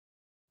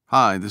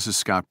Hi, this is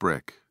Scott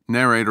Brick,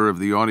 narrator of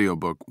the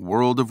audiobook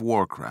World of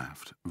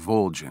Warcraft,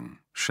 Vol'jin,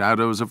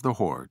 Shadows of the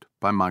Horde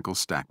by Michael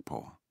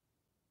Stackpole.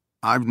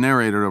 I've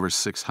narrated over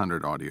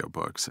 600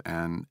 audiobooks,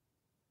 and,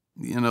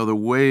 the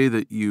way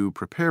that you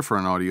prepare for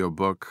an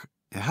audiobook,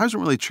 it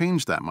hasn't really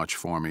changed that much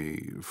for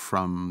me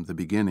from the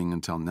beginning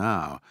until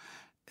now,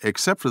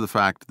 except for the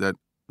fact that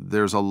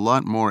there's a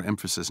lot more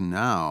emphasis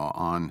now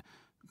on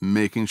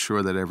making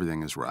sure that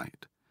everything is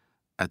right.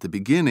 At the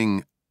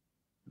beginning,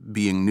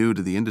 being new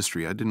to the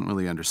industry, I didn't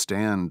really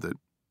understand that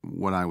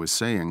what I was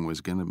saying was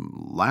going to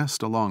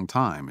last a long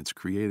time. It's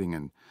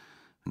creating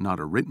not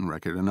a written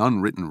record, an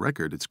unwritten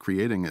record. It's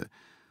creating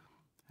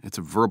it's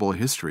a verbal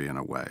history in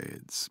a way.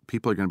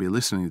 People are going to be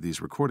listening to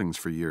these recordings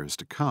for years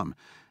to come.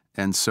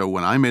 And so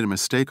when I made a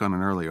mistake on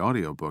an early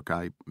audiobook,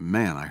 I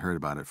heard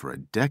about it for a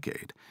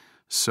decade.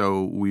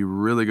 So we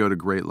really go to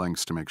great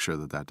lengths to make sure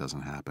that that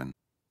doesn't happen.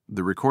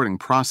 The recording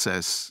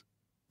process,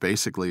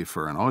 basically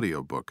for an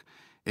audiobook,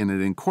 and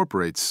it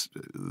incorporates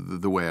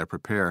the way I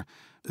prepare,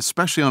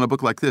 especially on a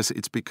book like this.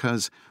 It's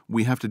because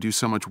we have to do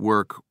so much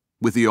work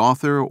with the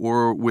author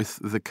or with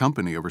the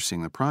company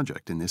overseeing the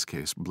project, in this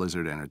case,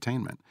 Blizzard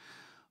Entertainment.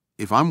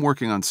 If I'm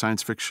working on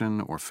science fiction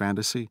or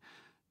fantasy,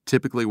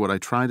 typically what I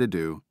try to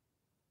do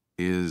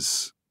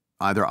is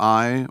either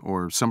I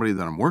or somebody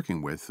that I'm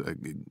working with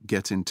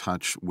gets in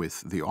touch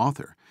with the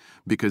author,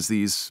 because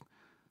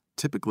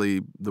typically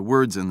the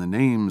words and the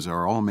names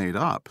are all made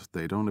up.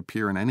 They don't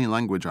appear in any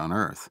language on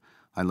Earth.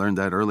 I learned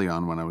that early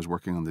on when I was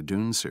working on the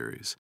Dune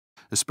series,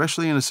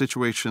 especially in a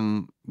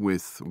situation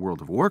with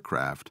World of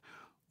Warcraft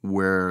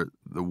where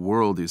the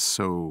world is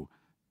so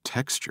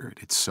textured,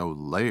 it's so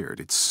layered,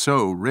 it's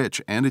so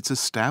rich, and it's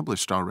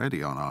established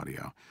already on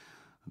audio.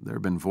 There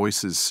have been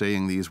voices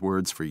saying these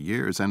words for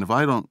years, and if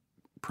I don't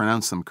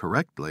pronounce them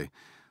correctly,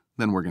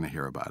 then we're going to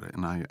hear about it.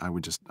 And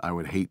I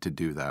would hate to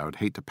do that. I would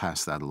hate to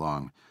pass that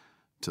along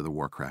to the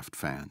Warcraft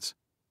fans.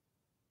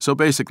 So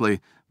basically,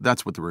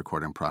 that's what the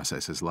recording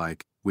process is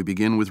like. We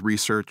begin with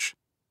research.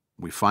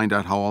 We find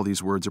out how all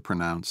these words are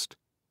pronounced.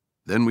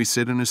 Then we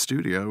sit in a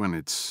studio, and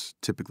it's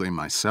typically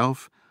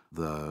myself,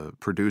 the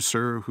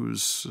producer,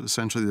 who's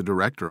essentially the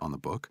director on the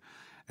book,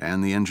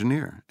 and the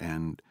engineer.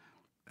 And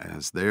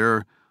as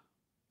they're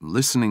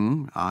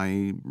listening,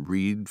 I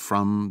read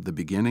from the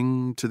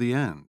beginning to the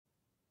end.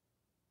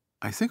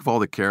 I think of all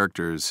the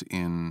characters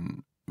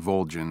in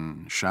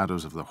Vol'jin,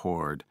 Shadows of the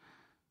Horde,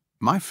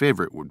 my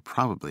favorite would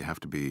probably have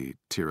to be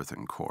Tirith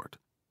Court.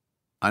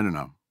 I don't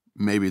know.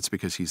 Maybe it's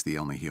because he's the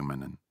only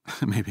human, and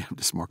maybe I'm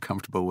just more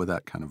comfortable with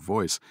that kind of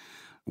voice.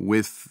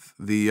 With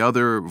the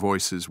other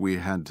voices, we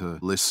had to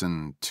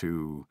listen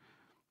to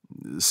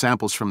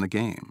samples from the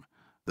game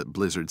that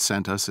Blizzard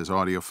sent us as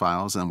audio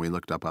files, and we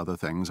looked up other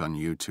things on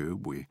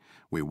YouTube.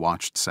 We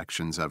watched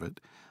sections of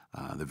it,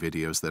 the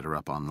videos that are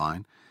up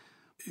online,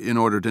 in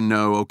order to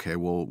know, okay,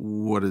 well,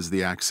 what is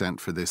the accent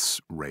for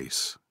this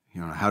race?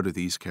 How do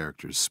these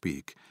characters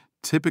speak?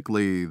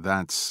 Typically,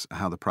 that's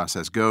how the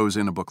process goes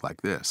in a book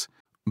like this.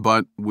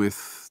 But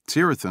with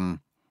Tirith,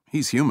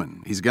 he's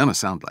human. He's going to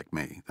sound like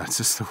me. That's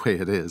just the way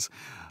it is.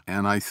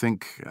 And I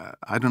think,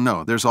 I don't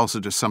know, there's also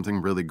just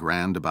something really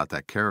grand about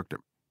that character.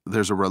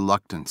 There's a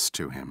reluctance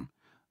to him,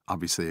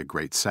 obviously a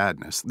great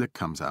sadness that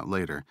comes out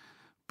later,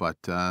 but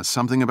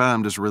something about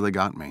him just really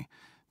got me.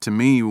 To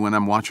me, when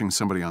I'm watching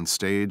somebody on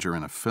stage or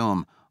in a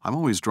film, I'm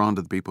always drawn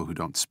to the people who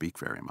don't speak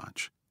very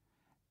much,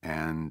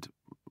 and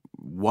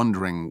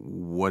wondering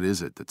what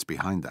is it that's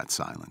behind that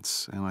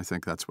silence. And I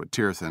think that's what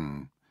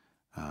Tirith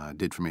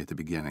did for me at the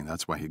beginning.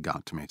 That's why he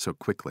got to me so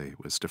quickly,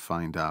 was to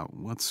find out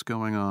what's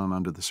going on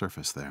under the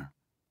surface there.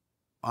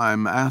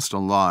 I'm asked a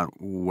lot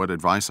what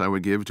advice I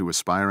would give to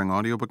aspiring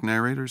audiobook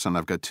narrators, and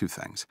I've got two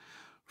things.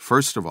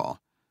 First of all,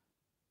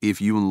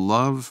 if you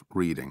love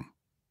reading,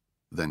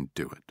 then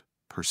do it.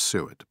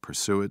 Pursue it.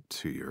 Pursue it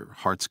to your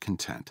heart's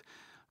content.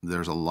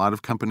 There's a lot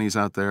of companies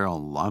out there, a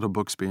lot of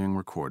books being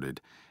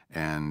recorded,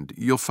 and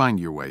you'll find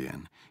your way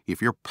in.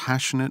 If you're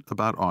passionate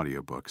about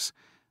audiobooks,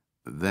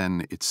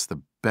 then it's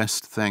the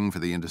best thing for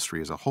the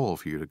industry as a whole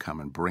for you to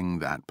come and bring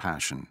that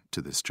passion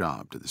to this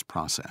job, to this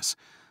process.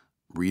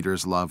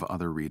 Readers love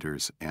other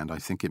readers, and I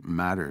think it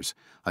matters.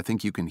 I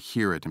think you can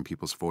hear it in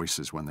people's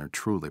voices when they're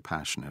truly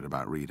passionate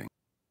about reading.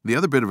 The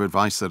other bit of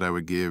advice that I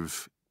would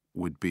give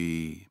would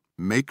be,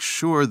 make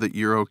sure that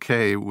you're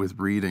okay with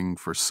reading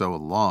for so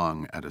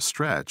long at a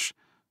stretch,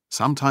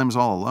 sometimes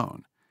all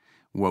alone.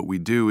 What we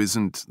do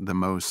isn't the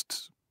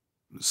most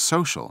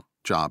social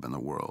job in the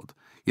world.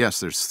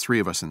 Yes, there's 3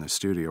 of us in the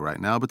studio right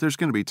now, but there's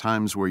going to be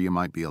times where you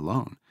might be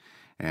alone.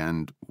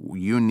 And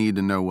you need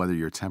to know whether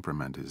your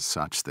temperament is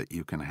such that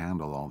you can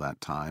handle all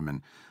that time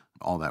and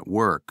all that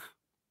work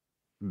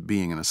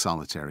being in a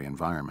solitary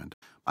environment.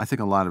 I think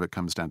a lot of it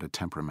comes down to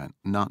temperament,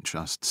 not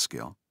just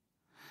skill.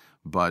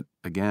 But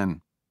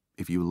again,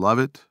 if you love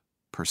it,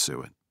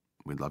 pursue it.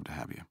 We'd love to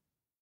have you.